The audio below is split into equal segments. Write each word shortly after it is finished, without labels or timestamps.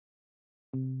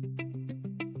Good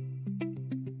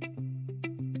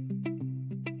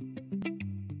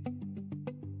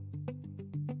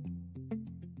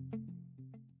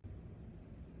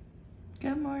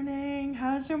morning.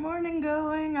 How's your morning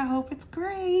going? I hope it's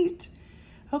great.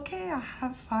 Okay, I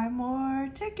have 5 more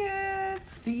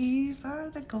tickets. These are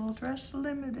the Gold Rush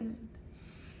Limited.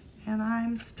 And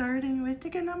I'm starting with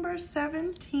ticket number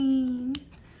 17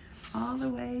 all the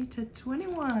way to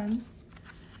 21.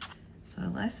 So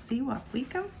let's see what we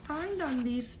can find on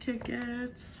these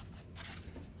tickets.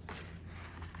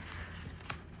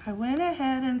 I went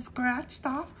ahead and scratched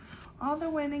off all the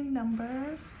winning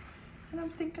numbers. And I'm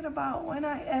thinking about when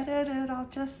I edit it, I'll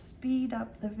just speed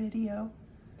up the video.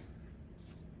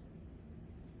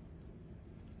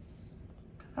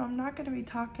 I'm not going to be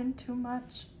talking too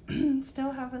much.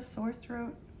 Still have a sore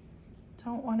throat.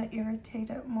 Don't want to irritate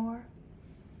it more.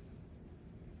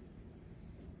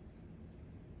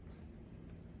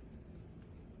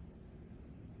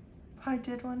 I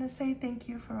did want to say thank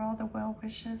you for all the well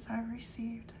wishes I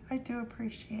received. I do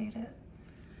appreciate it.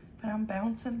 But I'm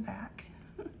bouncing back.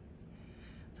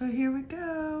 So here we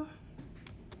go.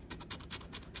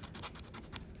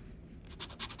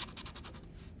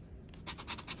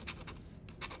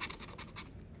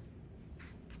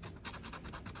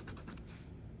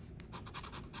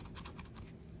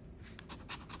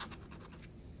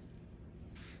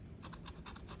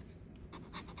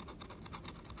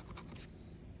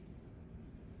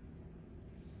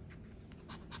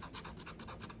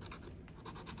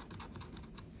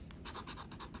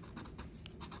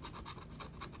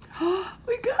 Oh,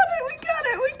 we got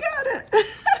it.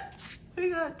 We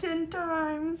got 10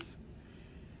 times.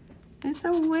 It's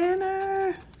a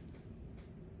winner.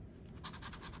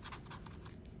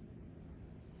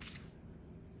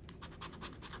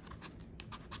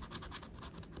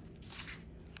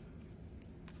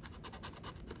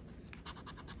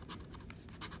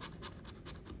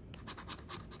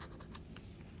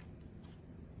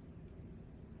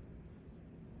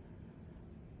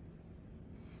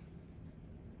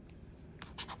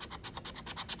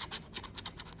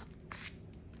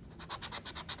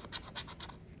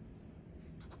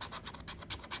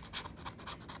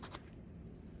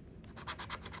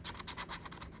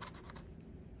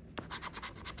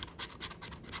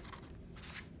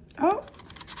 Oh,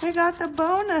 we got the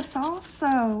bonus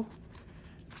also.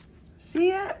 See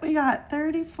it? We got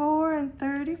 34 and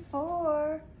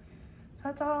 34.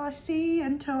 That's all I see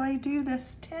until I do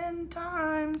this 10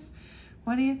 times.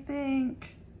 What do you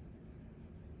think?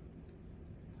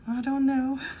 I don't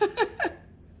know.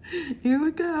 Here we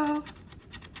go.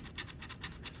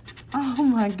 Oh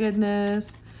my goodness.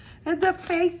 It's a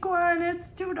fake one. It's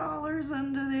 $2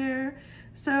 under there.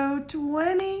 So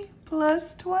 20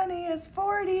 plus 20 is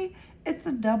 40. It's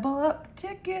a double up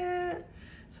ticket.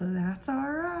 So that's all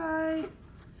right.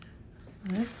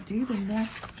 Let's do the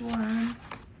next one.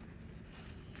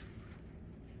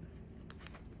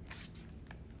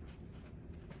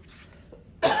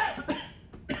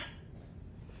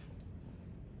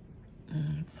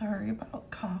 Sorry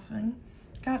about coughing.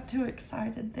 Got too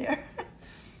excited there.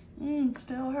 It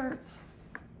still hurts.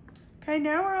 Okay,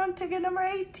 now we're on ticket number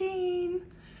 18.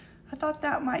 I thought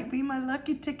that might be my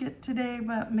lucky ticket today,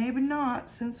 but maybe not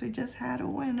since we just had a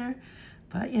winner.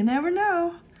 But you never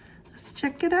know. Let's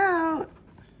check it out.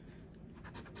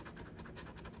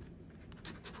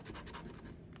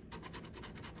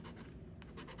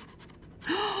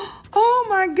 Oh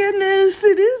my goodness,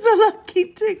 it is a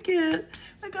lucky ticket.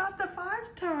 I got the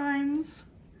 5 times.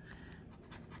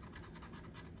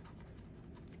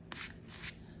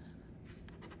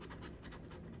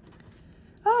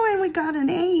 Oh, and we got an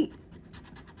 8.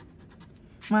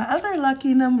 My other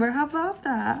lucky number, how about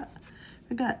that?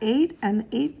 We got 8 and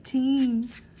 18.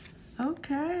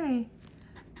 Okay.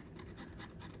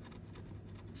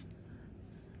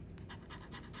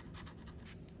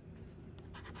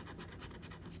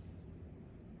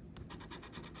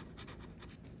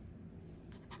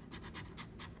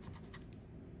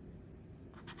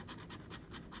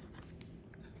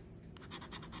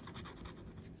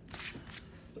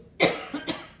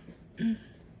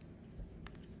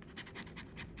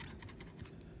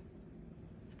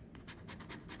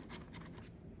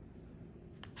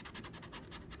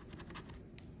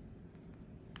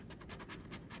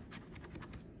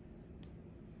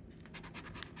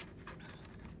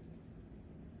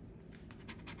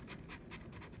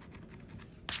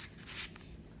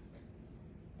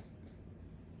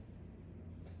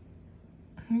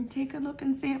 Take a look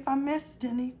and see if I missed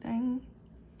anything.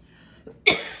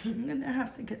 I'm gonna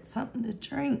have to get something to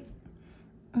drink.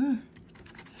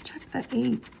 Let's check the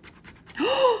 8.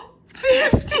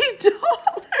 $50!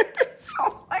 Oh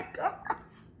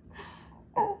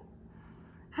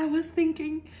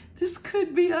thinking this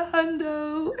could be a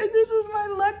hundo. And this is my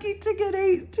lucky ticket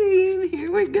 18.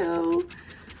 Here we go.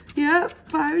 Yep,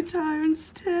 5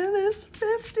 times 10 is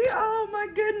 50. Oh my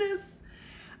goodness.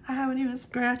 I haven't even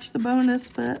scratched the bonus,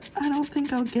 but I don't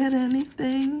think I'll get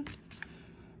anything.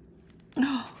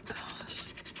 Oh gosh.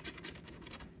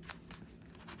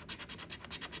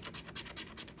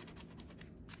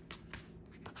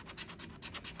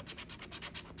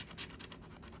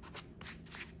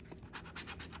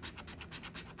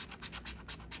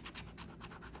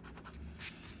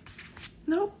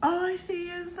 Nope, all I see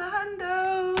is the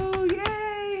hundo.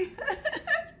 Yay!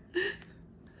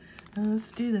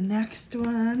 Let's do the next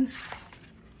one.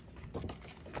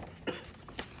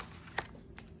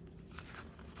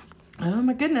 Oh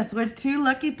my goodness, with 2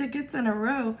 lucky tickets in a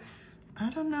row. I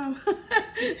don't know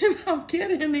if I'll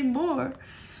get any more.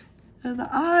 The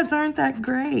odds aren't that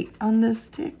great on this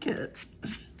ticket.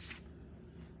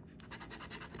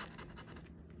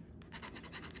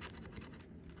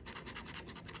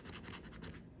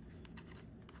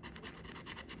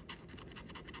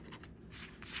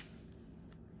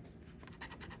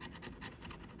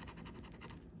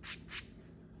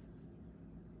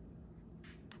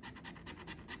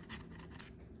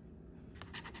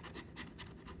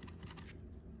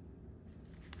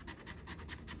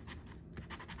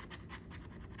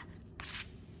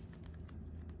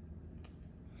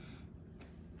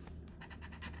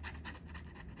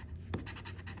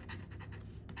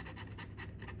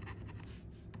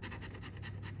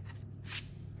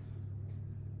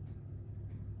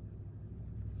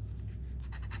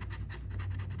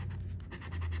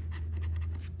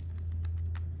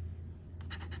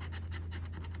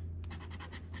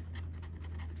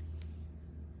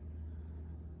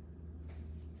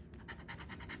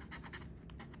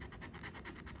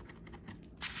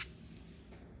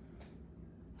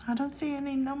 I don't see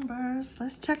any numbers.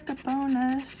 Let's check the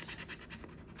bonus.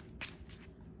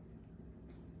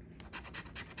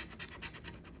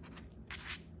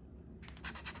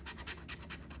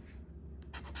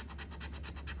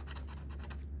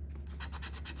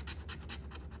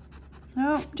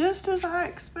 Nope, just as I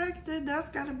expected. That's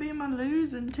got to be my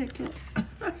losing ticket.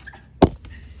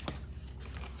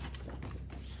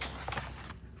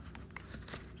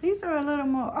 These are a little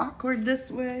more awkward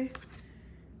this way.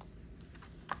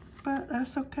 But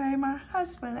that's okay. My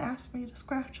husband asked me to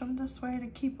scratch them this way to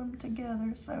keep them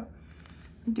together. So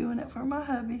I'm doing it for my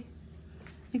hubby.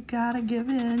 You gotta give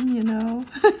in, you know.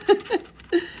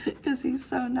 Because he's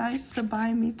so nice to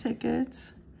buy me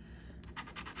tickets.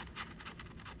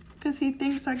 Because he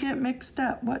thinks I get mixed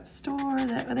up what store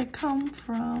that they come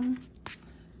from.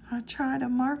 I try to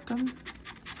mark them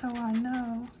so I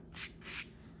know.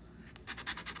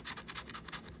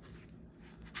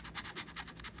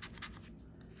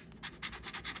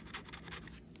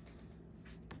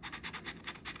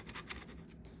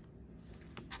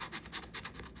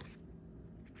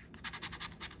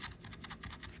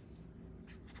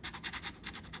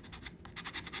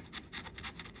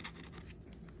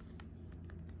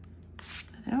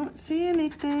 I don't see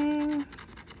anything.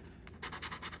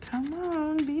 Come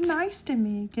on, be nice to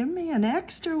me. Give me an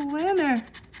extra winner.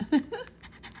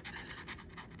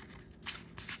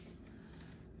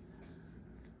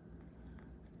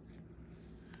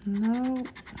 No,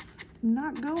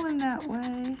 not going that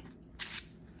way.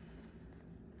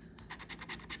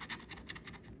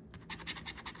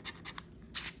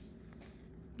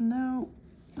 No,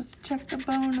 let's check the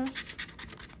bonus.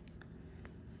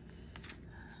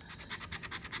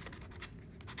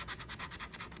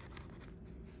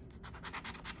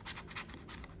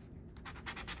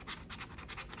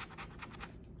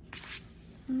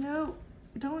 Nope,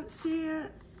 don't see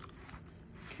it.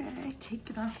 Okay, take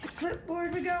it off the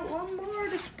clipboard. We got one more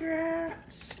to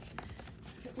scratch.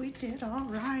 We did all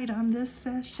right on this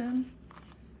session.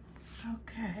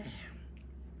 Okay.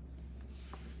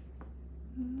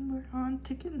 We're on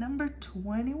ticket number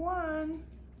 21.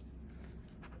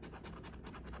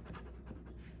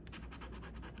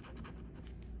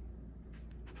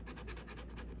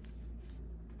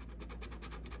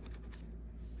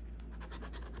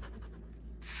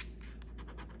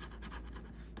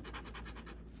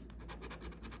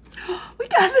 We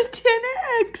got the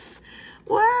 10X.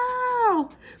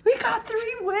 Wow. We got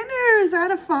 3 winners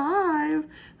out of 5.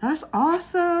 That's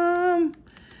awesome.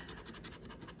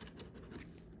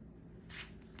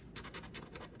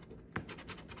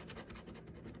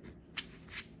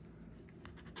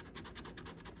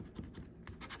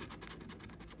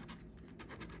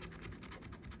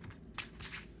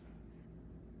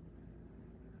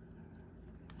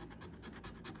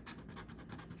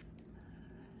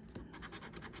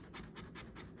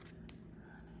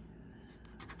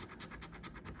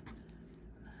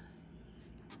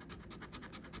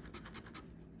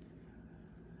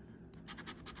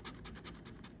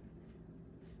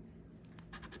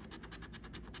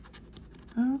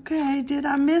 Okay, did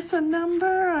I miss a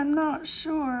number? I'm not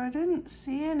sure. I didn't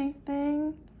see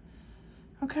anything.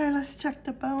 Okay, let's check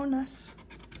the bonus,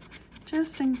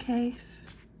 just in case.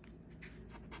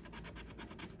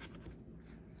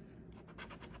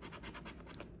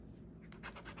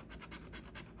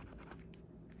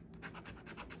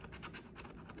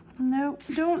 Nope,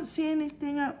 don't see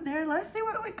anything up there. Let's see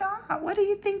what we got. What do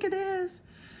you think it is?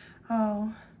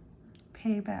 Oh,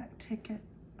 payback ticket.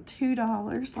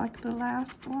 $2 like the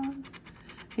last one.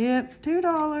 Yep,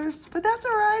 $2. But that's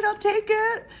all right, I'll take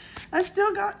it. I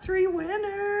still got 3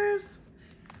 winners.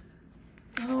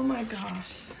 Oh my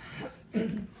gosh.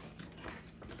 I'm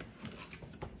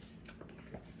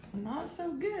not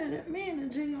so good at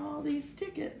managing all these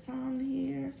tickets on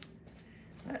here.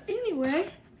 But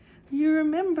anyway, you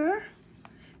remember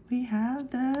we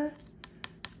have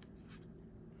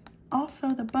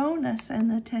also the bonus and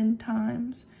the 10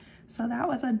 times. So that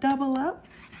was a double up.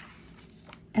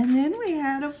 And then we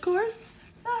had, of course,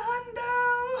 the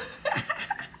hundo.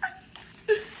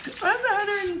 That's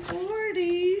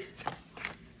 140.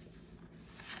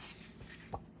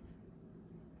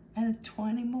 And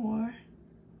 20 more.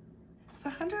 It's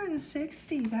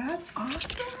 160. That's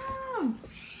awesome.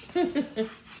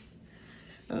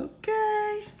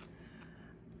 Okay.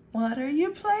 What are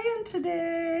you playing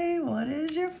today? What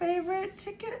is your favorite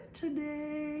ticket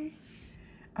today?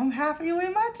 I'm happy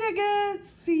with my tickets.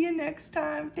 See you next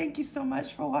time. Thank you so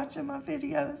much for watching my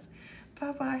videos.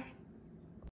 Bye-bye.